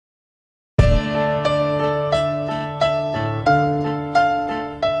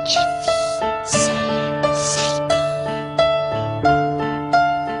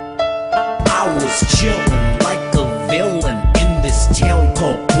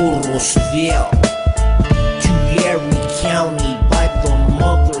Porosville, Tulare County by the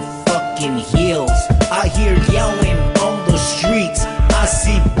motherfucking hills. I hear yelling on the streets, I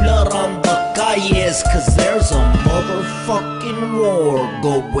see blood on the calles, cause there's a motherfucking war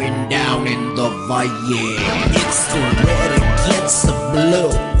going down in the valle. It's the red against the blue,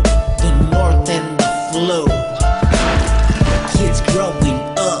 the north and the flu. Kids growing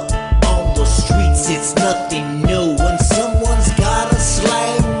up on the streets, it's nothing new. When someone's got a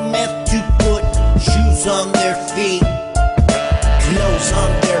slang meth to put shoes on their feet, clothes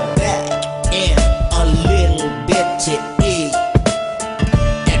on their back, and a little bit to eat.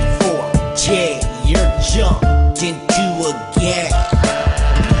 At 4J, you're jumped into a gang.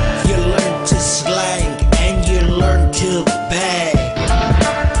 You learn to slang and you learn to bang.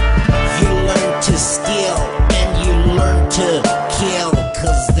 You learn to steal and you learn to kill,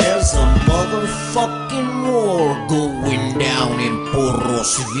 cause there's a motherfucking war going down in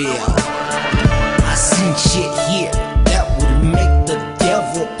Porosville. I seen shit here that would make the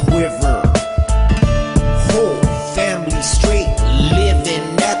devil quiver. Whole family straight living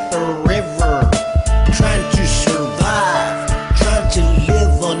at the river, trying to survive, trying to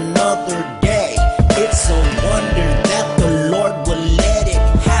live another day. It's a wonder that the Lord will let it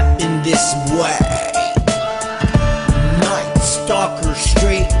happen this way. Night stalker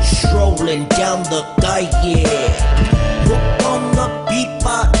straight strolling down the calle. Look on the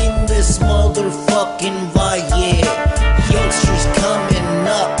pipa in this motherfucking valle. Youngsters coming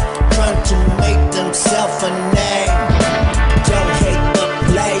up, trying to make themselves a name. Don't hate the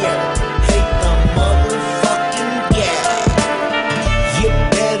player, hate the motherfucking game. You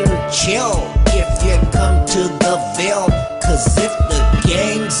better chill if you come to the Ville, cause if the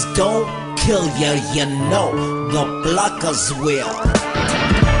gangs don't kill ya, you know the placas will.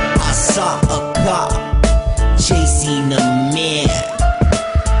 I saw a cop chasing a man.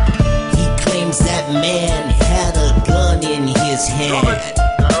 He claims that man had a gun in his hand.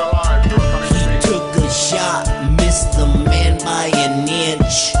 He took a shot, missed the man by an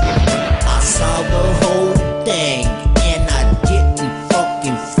inch. I saw the whole thing and I didn't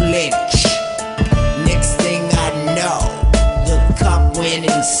fucking flinch. Next thing I know, the cop went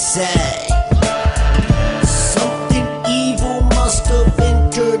insane. Something evil must have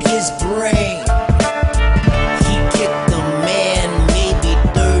entered his brain. He kicked the man maybe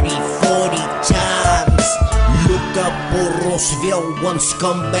 30, 40 times. Look up Porosville, one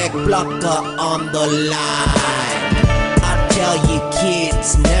scumbag blocker on the line. I tell you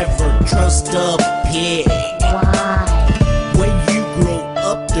kids, never trust a pig. When you grow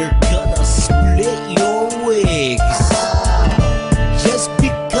up, they're gonna split your wigs. Just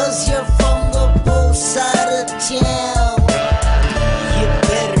because you're from the both side of town, you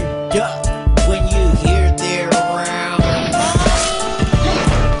better duck when you hear they're around.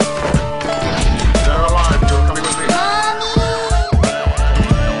 They're alive, Joe. Coming with me.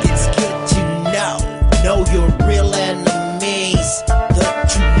 It's good to know your real enemies. The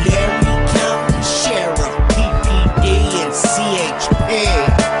Tulare County Sheriff, PPD, and CHP.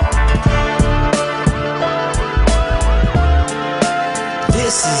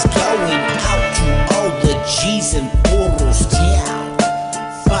 This is going out to all the G's in Poros town.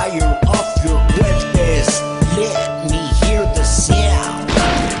 Fire off your wedges, let me hear the sound.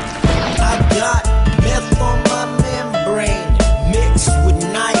 I got meth on my membrane, mixed with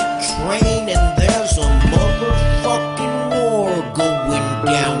night train, and there's a motherfucking war going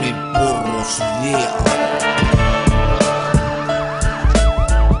down in Porosville.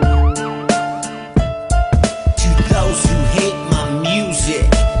 To those who hate my music,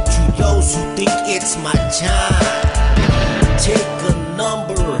 to those who think it's my time, take a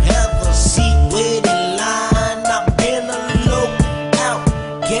number, have a seat, wait in line. I've been a lookout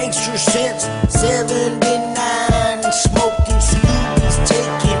gangster since 79, smoking scooties,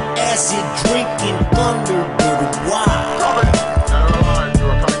 taking acid, drinking Thunderbird wine. Coming. They're alive. You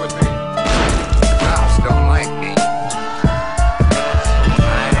are coming with me. Cops don't like me.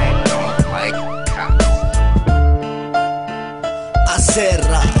 I don't like cops.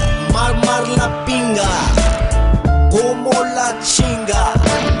 Acerra, mar la pinga, como la chinga.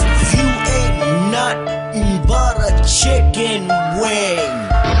 You ain't nothing but a chicken wing.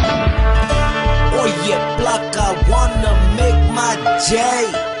 Oye, placa, wanna make my day.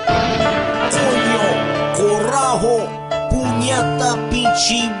 Coño, corajo, puñeta,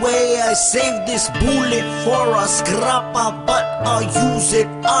 pinche way. I saved this bullet for a scrapa, but I'll use it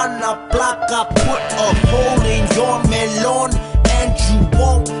on a placa. Put a hole in your melon and you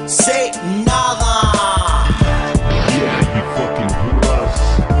won't say nada. Yeah, you fucking puras.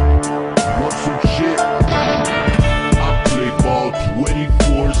 Want some shit? I play ball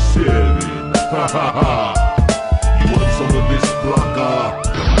 24/7. You want some of this blocker?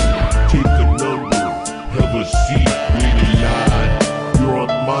 Take a number, have a seat, wait in line. You're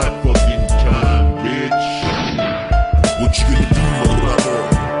on my fucking time, bitch. What you gonna do, motherfucker?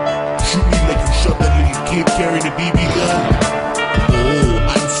 Shoot me like you shot that little kid carrying a BB gun?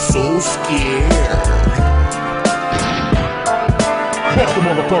 Oh, I'm so scared. Fuck the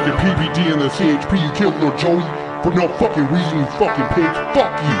motherfucking PBD and the CHP. You killed little Joey for no fucking reason, you fucking pig.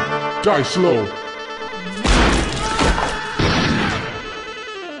 Fuck you. Die slow.